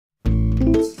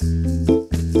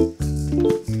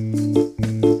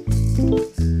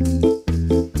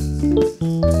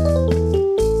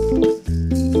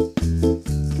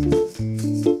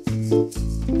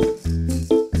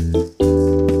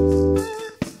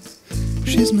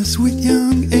She's my sweet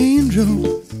young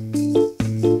angel.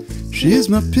 She's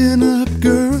my pin-up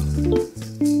girl.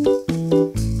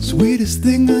 Sweetest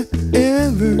thing I've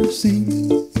ever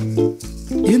seen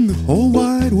in the whole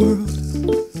wide world.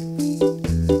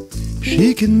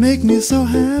 She can make me so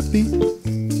happy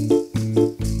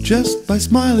just by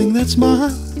smiling. That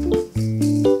smile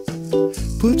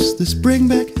puts the spring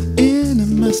back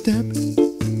in my step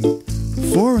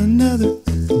for another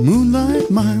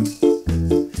moonlight mile.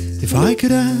 If I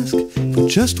could ask for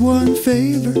just one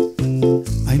favor,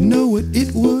 I know what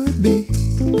it would be.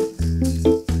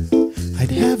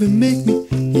 I'd have him make me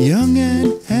young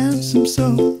and handsome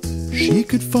so she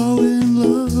could fall in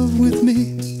love with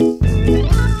me.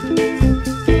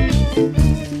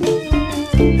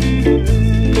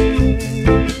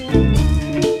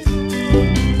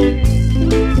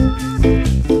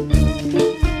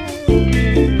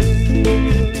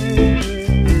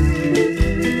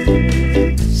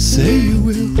 Say you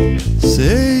will,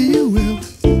 say you will,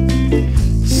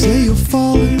 say you'll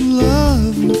fall in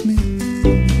love with me.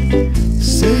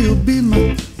 Say you'll be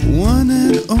my one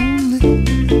and only,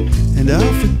 and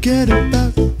I'll forget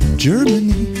about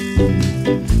Germany,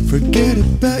 forget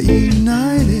about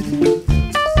United,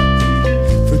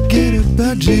 forget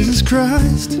about Jesus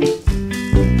Christ,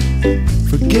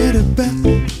 forget about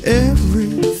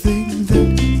everything that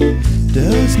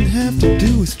doesn't have to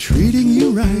do with treating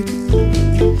you right.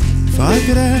 If I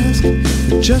could ask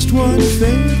for just one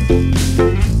favor,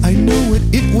 I know what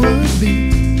it would be.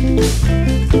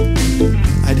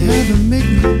 I'd have her make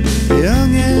me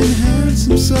young and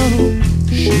handsome so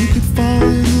she could fall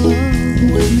in love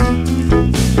with me.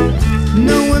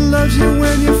 No one loves you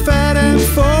when you're fat and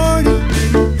 40.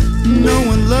 No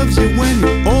one loves you when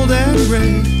you're old and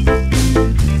gray.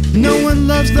 No one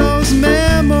loves those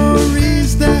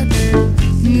memories that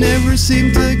never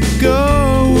seem to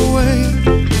go away.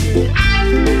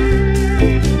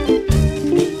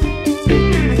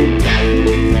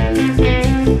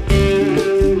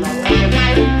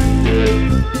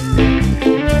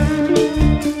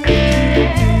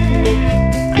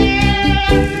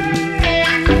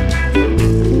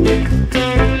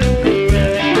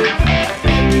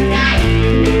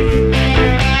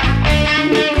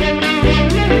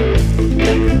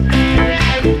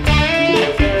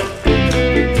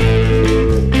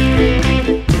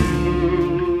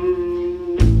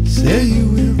 Say you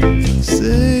will,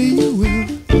 say you will,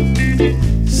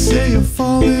 say you'll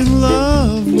fall in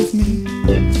love with me.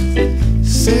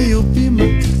 Say you'll be my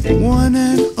one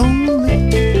and only,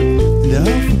 and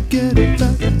I'll forget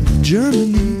about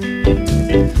Germany,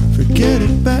 forget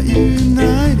about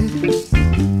United,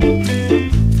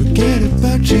 forget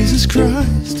about Jesus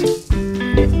Christ,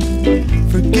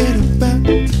 forget about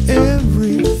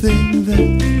everything that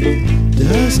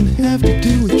doesn't have to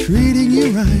do with treating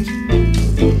you right.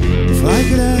 If I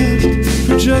could ask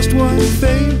for just one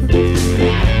favor,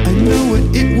 I know what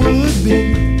it would be.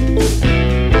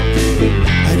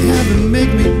 I'd have her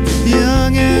make me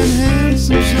young and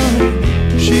handsome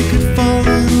so she could fall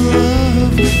in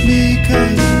love with me.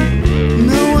 'Cause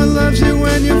no one loves you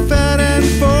when you're fat and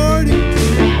 40.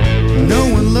 No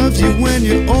one loves you when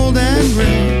you're old and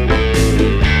gray.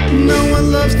 No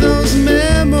one loves those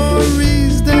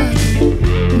memories that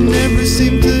never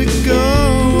seem to go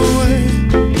away.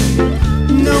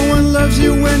 No one loves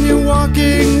you when you're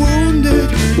walking wounded.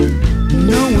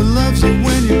 No one loves you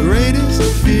when your greatest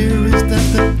fear is that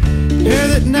the hair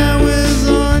that now is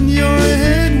on your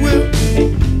head will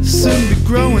soon be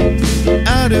growing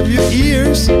out of your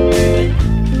ears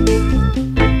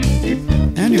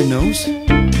and your nose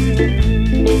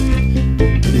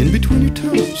and in between your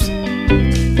toes.